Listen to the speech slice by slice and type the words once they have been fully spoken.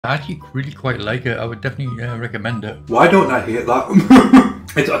I actually really quite like it. I would definitely recommend it. Why don't I hate that?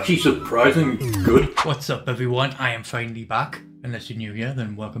 It's actually surprisingly good. What's up everyone, I am finally back. Unless you're new here,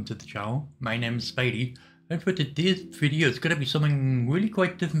 then welcome to the channel. My name is Spidey, and for today's video it's going to be something really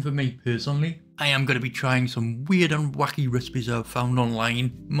quite different for me personally. I am going to be trying some weird and wacky recipes I've found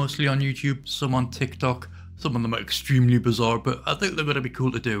online, mostly on YouTube, some on TikTok. Some of them are extremely bizarre, but I think they're going to be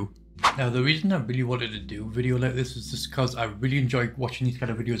cool to do. Now, the reason I really wanted to do a video like this is just because I really enjoy watching these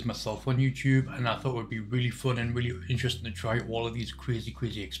kind of videos myself on YouTube, and I thought it would be really fun and really interesting to try all of these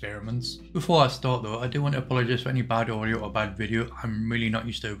crazy experiments. Before I start though, I do want to apologise for any bad audio or bad video. I'm really not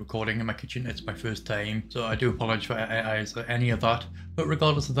used to recording in my kitchen, it's my first time, so I do apologise for any of that. But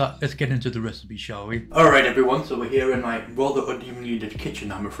regardless of that, let's get into the recipe, shall we? Alright everyone, so we're here in my rather unevenly lit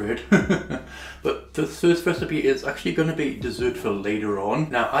kitchen, I'm afraid. But the first recipe is actually going to be dessert for later on.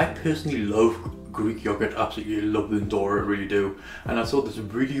 Now, I personally love Greek yogurt, absolutely love the Dora, I really do. And I saw this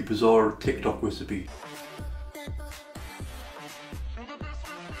really bizarre TikTok recipe.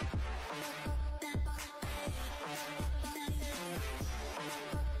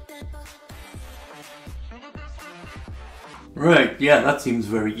 Right, yeah, that seems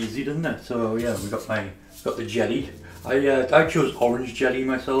very easy, doesn't it? So yeah, we got the jelly. I chose orange jelly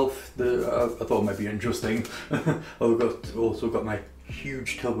myself. I thought it might be interesting. I've also got my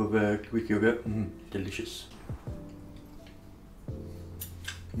huge tub of Greek yogurt. Delicious.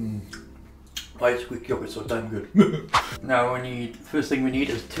 Why is Greek yogurt so damn good? Now first thing we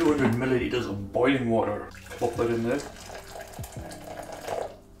need is 200 milliliters of boiling water. Pop that in there.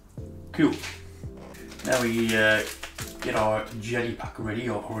 Cool. Now we get our jelly pack ready,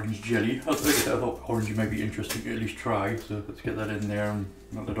 or orange jelly. I thought orange might be interesting to at least try, so let's get that in there and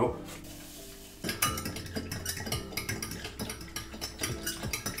melt it up.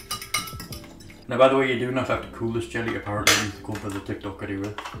 Now, by the way, you do not have to cool this jelly, apparently. It's cool for the TikTok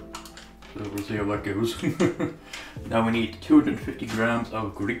anyway. So we'll see how that goes. Now we need 250 grams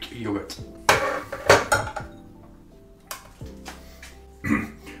of Greek yogurt.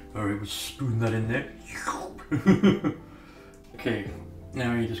 Alright, we'll spoon that in there. Okay,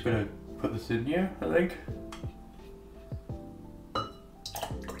 now you're just gonna put this in here, I think.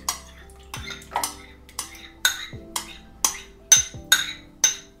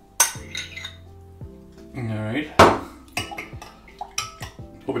 Alright.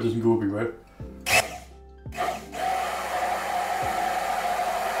 Hope it doesn't go everywhere.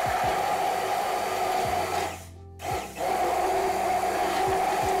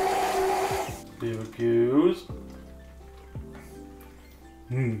 There it goes.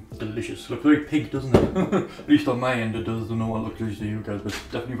 Delicious. Looks very pink, doesn't it? At least on my end it does. I don't know what it looks like to you guys, but it's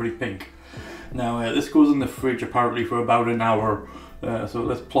definitely very pink. Now this goes in the fridge apparently for about an hour. So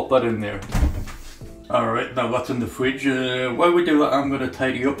let's plop that in there. Alright, now that's in the fridge. While we do that, I'm going to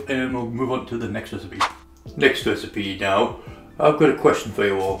tidy up and we'll move on to the next recipe. Next recipe now. I've got a question for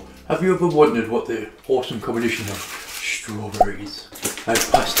you all. Have you ever wondered what the awesome combination of strawberries and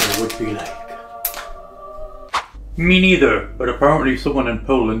pasta would be like? Me neither, but apparently someone in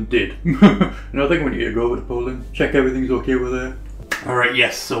Poland did. And I think we need to go over to Poland, check everything's okay with there. Alright,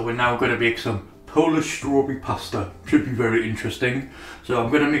 yes, so we're now going to make some Polish strawberry pasta. Should be very interesting. So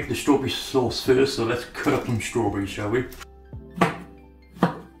I'm going to make the strawberry sauce first, so let's cut up some strawberries, shall we?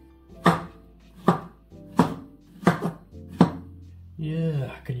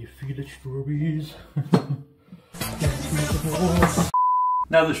 Yeah, can you feel the strawberries?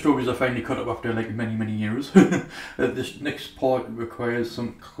 Now the strawberries are finally cut up after like many years. This next part requires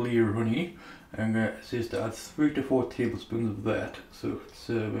some clear honey, and it says to add 3 to 4 tablespoons of that. So let's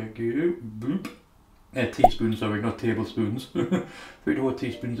go, boop. Teaspoons, sorry, not tablespoons. 3 to 4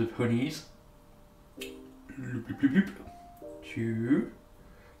 teaspoons of honeys. Bloop, bloop, bloop, bloop. 2.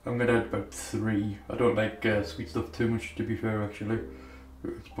 I'm gonna add about 3. I don't like sweet stuff too much, to be fair, actually.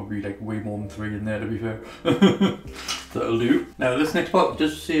 It's probably like way more than 3 in there, to be fair. That'll do. Now this next part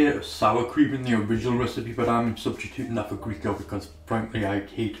does say sour cream in the original recipe, but I'm substituting that for Greek yogurt because frankly I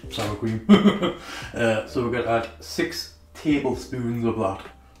hate sour cream. So we're gonna add 6 tablespoons of that.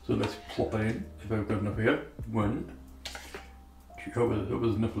 So let's plop it in, if I've got enough here. 1, 2, there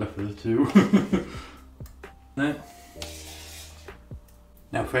was enough left for the 2. There.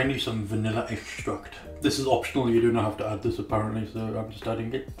 Now finally some vanilla extract. This is optional, you do not have to add this apparently, so I'm just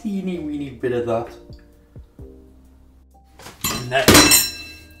adding a teeny weeny bit of that. And now,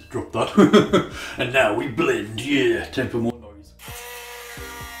 drop that. And now we blend, yeah, time for more noise.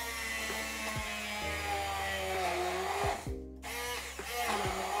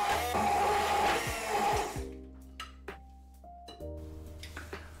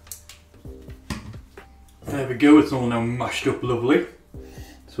 There we go, it's all now mashed up lovely.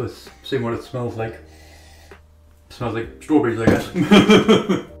 So let's see what it smells like. It smells like strawberries, I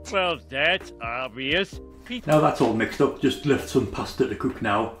guess. Well, that's obvious. Now that's all mixed up, just left some pasta to cook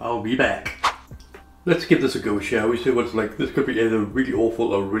now. I'll be back. Let's give this a go, shall we? See what it's like. This could be either really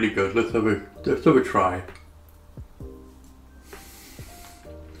awful or really good. Let's have a try.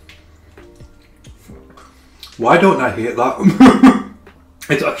 Why don't I hate that?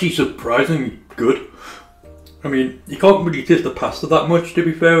 It's actually surprisingly good. I mean, you can't really taste the pasta that much, to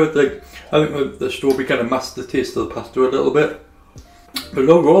be fair. It's like, I think the strawberry kind of masks the taste of the pasta a little bit. But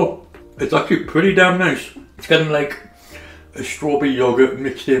overall, it's actually pretty damn nice. It's kind of like a strawberry yogurt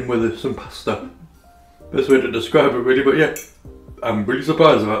mixed in with some pasta. Best way to describe it really, but yeah, I'm really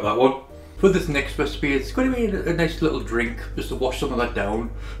surprised about that one. For this next recipe, it's going to be a nice little drink, just to wash some of that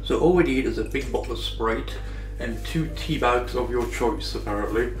down. So all we need is a big bottle of Sprite and 2 tea bags of your choice,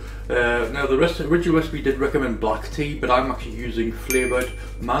 apparently. Now the original recipe did recommend black tea, but I'm actually using flavoured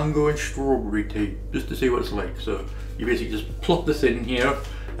mango and strawberry tea, just to see what it's like. So you basically just plop this in here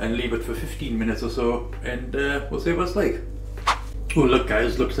and leave it for 15 minutes or so, and we'll see what it's like. Oh look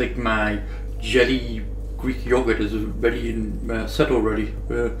guys, looks like my jelly Greek yogurt is ready and set already.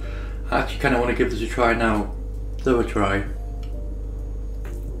 I actually kind of want to give this a try now. Let's have a try.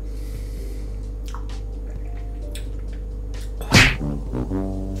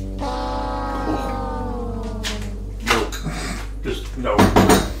 No.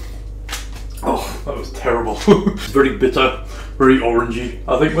 Oh, that was terrible. It's very bitter, very orangey.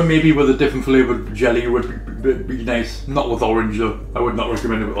 I think maybe with a different flavoured jelly would be nice. Not with orange though. I would not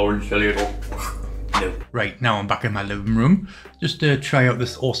recommend it with orange jelly at all. No. Right, now I'm back in my living room. Just to try out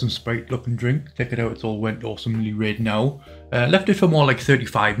this awesome Sprite looking drink. Check it out, it's all went awesomely red now. Left it for more like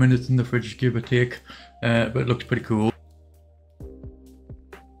 35 minutes in the fridge, give or take. But it looks pretty cool.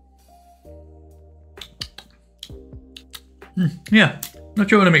 Yeah, not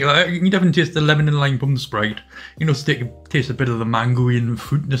sure what to make of that. You can definitely taste the lemon and lime from the Sprite. You know, taste a bit of the mangoey and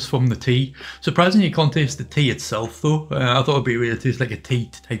fruitness from the tea. Surprisingly, you can't taste the tea itself though. I thought it'd be able to taste like a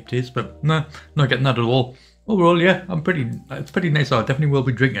tea type taste, but nah, not getting that at all. Overall, yeah, it's pretty nice. I definitely will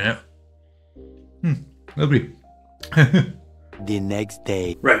be drinking it. Lovely. The next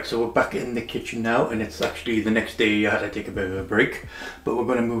day. Right, so we're back in the kitchen now, and it's actually the next day. I had to take a bit of a break, but we're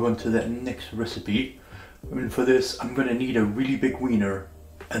going to move on to the next recipe. And for this, I'm going to need a really big wiener,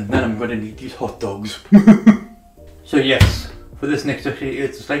 and then I'm going to need these hot dogs. So yes, for this next recipe,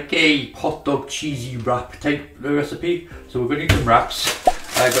 it's like a hot dog cheesy wrap type recipe. So we're going to need some wraps.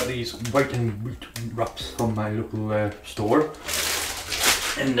 I got these white and wheat wraps from my local store.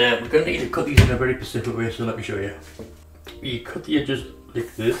 And we're going to need to cut these in a very specific way, so let me show you. We cut the edges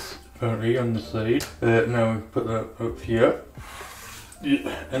like this, apparently on the side. Now we put that up here.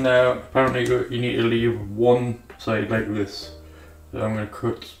 Yeah, and now apparently you need to leave one side like this. So I'm going to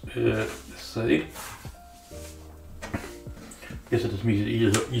cut this side. Guess it just makes it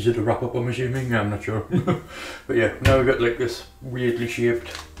easier to wrap up, I'm assuming. I'm not sure. But yeah, now we've got like this weirdly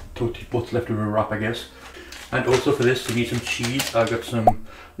shaped what's left of a wrap, I guess. And also for this, you need some cheese. I've got some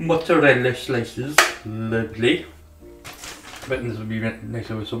mozzarella slices. Lovely. But this would be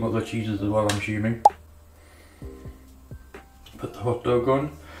nicer with some other cheeses as well, I'm assuming. Put the hot dog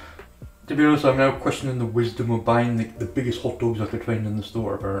on. To be honest, I'm now questioning the wisdom of buying the biggest hot dogs I could find in the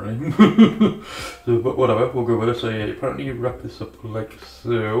store, apparently. So, but whatever, we'll go with it. So yeah, apparently you wrap this up like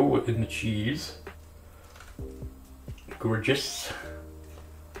so in the cheese. Gorgeous.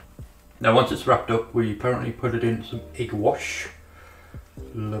 Now once it's wrapped up, we apparently put it in some egg wash.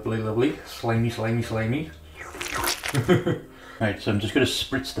 Lovely, lovely. Slimy, slimy, slimy. Right, so I'm just going to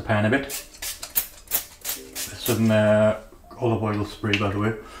spritz the pan a bit. Some olive oil spray, by the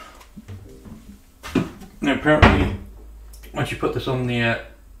way. Now apparently, once you put this on the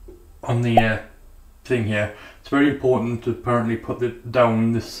thing here, it's very important to apparently put it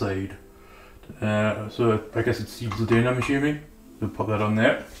down this side. So I guess it's sealed in, I'm assuming. So put that on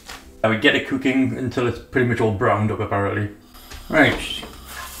there. I would get it cooking until it's pretty much all browned up, apparently. Right,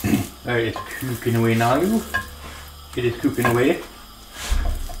 right, it's cooking away now. It is cooking away.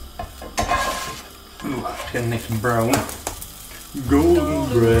 Ooh, it's getting nice and brown. Golden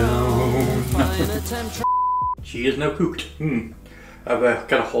brown. She is now cooked. I've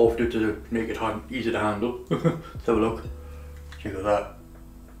kind of halved it to make it easy to handle. Let's have a look. Check out that.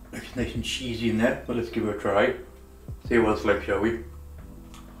 It's nice and cheesy in there, but let's give it a try. See what it's like, shall we?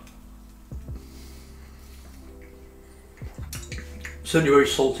 Certainly very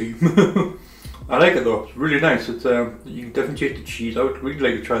salty. I like it though, it's really nice. It's you can definitely taste the cheese. I would really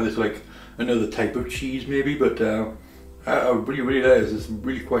like to try this like another type of cheese maybe, but I really like this. It's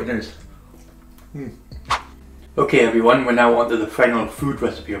really quite nice. Okay everyone, we're now on to the final food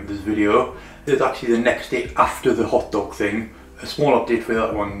recipe of this video. It's actually the next day after the hot dog thing. A small update for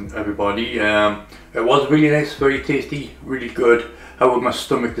that one everybody. It was really nice, very tasty, really good. However, my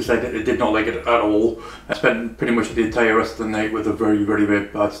stomach decided it did not like it at all. I spent pretty much the entire rest of the night with a very, very, very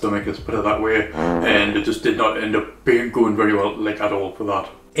bad stomach, let's put it that way. And it just did not end up going very well, like at all for that.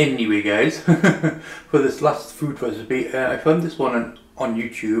 Anyway guys, for this last food recipe, I found this one on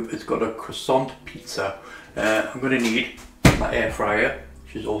YouTube. It's got a croissant pizza. I'm going to need my air fryer,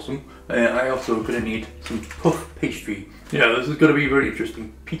 which is awesome. I also going to need some puff pastry. Yeah, this is going to be very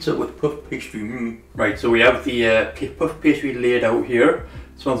interesting. Pizza with puff pastry. Right, so we have the puff pastry laid out here.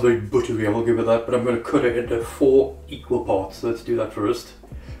 It smells very buttery, I will give it that, but I'm going to cut it into 4 equal parts. So let's do that first.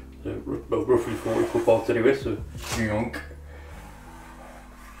 So, well, roughly 4 equal parts anyway, so yonk.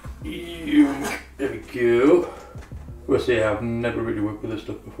 Yonk. There we go. I will say I've never really worked with this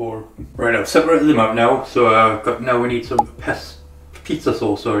stuff before. Right, I've separated them out now, so now we need some pizza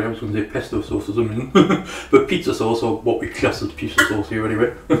sauce. Sorry, I was going to say pesto sauce or something. But pizza sauce, or what we class as pizza sauce here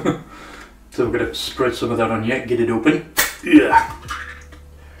anyway. So we're going to spread some of that on here, get it open. Yeah.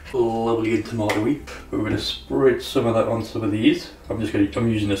 Lovely and tomatoey. We're going to spread some of that on some of these. I'm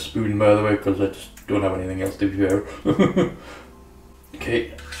using a spoon by the way, because I just don't have anything else to be fair.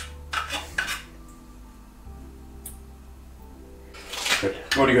 Okay. Right,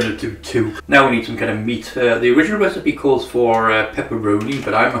 we're only going to do 2. Now we need some kind of meat. The original recipe calls for pepperoni,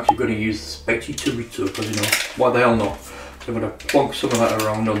 but I'm actually going to use spicy chorizo because, you know, why the hell not? So I'm going to plonk some of that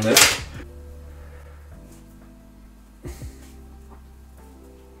around on this.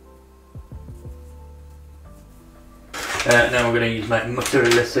 Now we're going to use my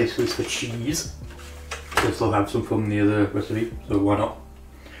mozzarella slices for cheese. I still have some from the other recipe, so why not?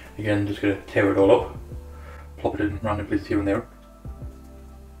 Again, just going to tear it all up, plop it in random places here and there.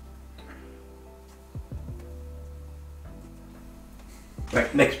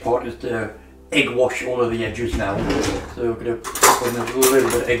 Right, next part is to egg wash all of the edges now. So we're going to put a little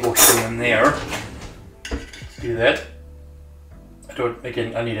bit of egg wash in there. Let's do that.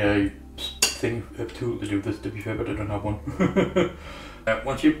 I need a tool to do this to be fair, but I don't have one.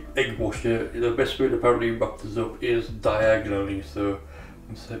 Once you egg wash it, the best way to apparently wrap this up is diagonally. So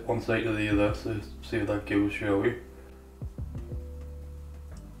one side to the other, so see how that goes, shall we?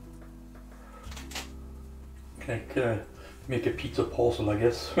 Okay, make a pizza parcel, I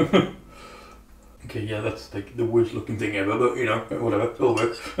guess. Okay, yeah, that's like the worst looking thing ever, but you know, whatever, it'll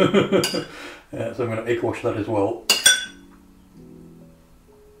work. So I'm going to egg wash that as well.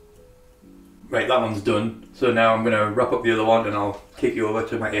 Right, that one's done. So now I'm going to wrap up the other one and I'll take you over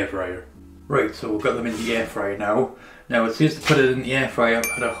to my air fryer. Right, so we've got them in the air fryer now. Now it says to put it in the air fryer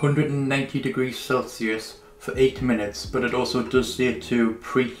at 190 degrees Celsius for 8 minutes, but it also does say to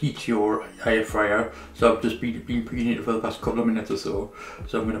preheat your air fryer, so I've just been preheating it for the past couple of minutes or so.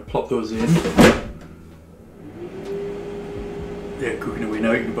 So I'm going to plop those in. They're cooking away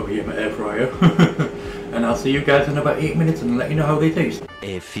now, you can probably hear my air fryer. And I'll see you guys in about 8 minutes and let you know how they taste.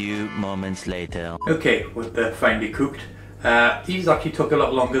 A few moments later. Okay, well, they're finally cooked. These actually took a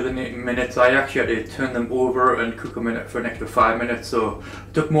lot longer than 8 minutes. I actually had to turn them over and cook them for an extra 5 minutes, so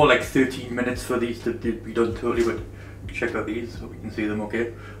it took more like 13 minutes for these to be done totally, but check out these so we can see them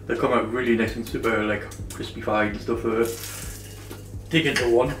okay. They come out really nice and super like crispy fried and stuff. Dig into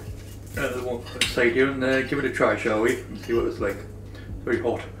one, the one side here, and give it a try, shall we? And see what it's like. It's very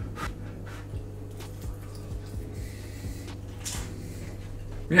hot.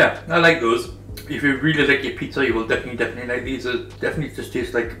 Yeah, I like those. If you really like your pizza, you will definitely like these. Definitely just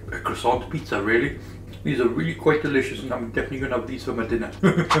taste like a croissant pizza, really. These are really quite delicious and I'm definitely going to have these for my dinner.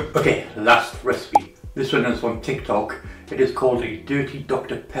 Okay, last recipe. This one is from TikTok. It is called a Dirty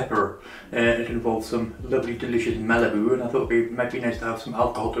Dr. Pepper. It involves some lovely delicious Malibu, and I thought it might be nice to have some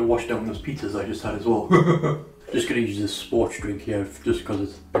alcohol to wash down those pizzas I just had as well. Just going to use this sports drink here just because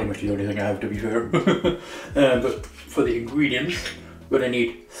it's pretty much the only thing I have, to be fair. But for the ingredients, we're going to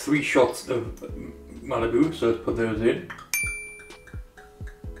need 3 shots of Malibu, so let's put those in.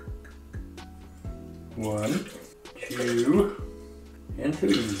 1, 2, and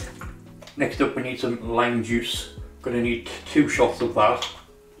 3. Next up we need some lime juice. Going to need 2 shots of that, so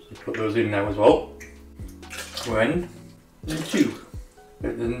let's put those in now as well. 1 and 2.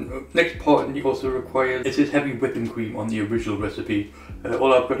 And then next part you also require, it says heavy whipping cream on the original recipe.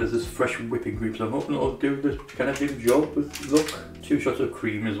 All I've got is this fresh whipping cream, so I'm hoping it'll do this kind of same job with look. 2 shots of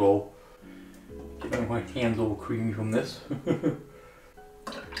cream as well. Get my hands all creamy from this.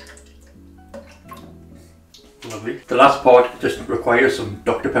 Lovely. The last part just requires some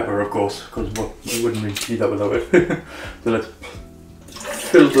Dr. Pepper, of course, because we wouldn't really see that without it. So let's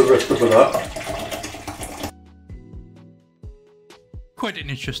fill the rest up with that. quite an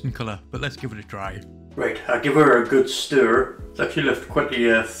interesting colour, but let's give it a try. Right, I'll give her a good stir. It's actually left quite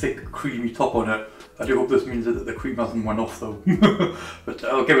a thick, creamy top on it. I do hope this means that the cream hasn't went off though. But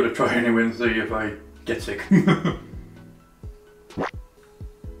I'll give it a try anyway and see if I get sick. I'm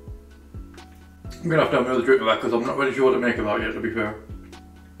gonna have to have another drink of that because I'm not really sure what to make of that yet, to be fair.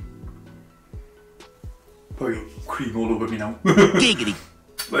 Probably got cream all over me now. Giggity.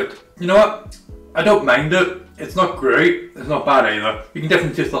 But you know what? I don't mind it. It's not great. It's not bad either. You can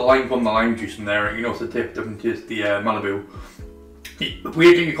definitely taste the lime from the lime juice in there, and you can also definitely taste the Malibu.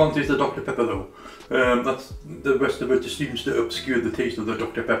 Weirdly, you can't taste the Dr. Pepper though. That's the rest of it just seems to obscure the taste of the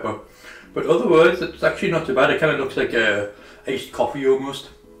Dr. Pepper. But otherwise, it's actually not too bad. It kind of looks like iced coffee almost.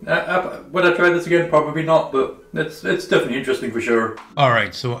 Would I try this again? Probably not, but it's definitely interesting for sure.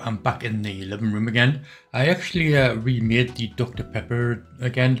 Alright, so I'm back in the living room again. I actually remade the Dr. Pepper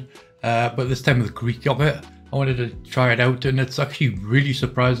again, but this time with Greek yogurt. I wanted to try it out, and it's actually really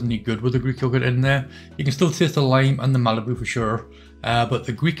surprisingly good with the Greek yogurt in there. You can still taste the lime and the Malibu for sure, but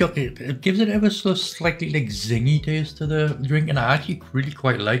the Greek yogurt, it gives it ever so slightly like zingy taste to the drink, and I actually really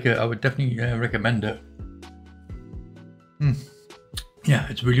quite like it. I would definitely recommend it. Yeah,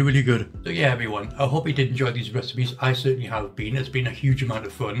 it's really, really good. So yeah, everyone, I hope you did enjoy these recipes. I certainly have been. It's been a huge amount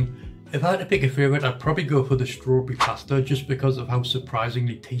of fun. If I had to pick a favourite, I'd probably go for the strawberry pasta just because of how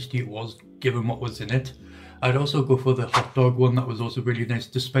surprisingly tasty it was given what was in it. I'd also go for the hot dog one. That was also really nice.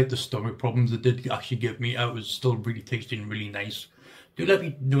 Despite the stomach problems it did actually give me, it was still really tasty and really nice. Do let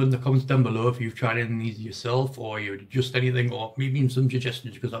me know in the comments down below if you've tried any of these yourself, or you're just anything, or maybe even some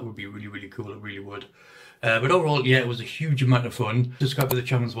suggestions, because that would be really, really cool. It really would. But overall, yeah, it was a huge amount of fun. Subscribe to the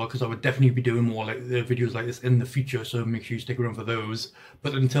channel as well, because I would definitely be doing more like videos like this in the future, so make sure you stick around for those.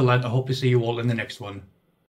 But until then, I hope to see you all in the next one.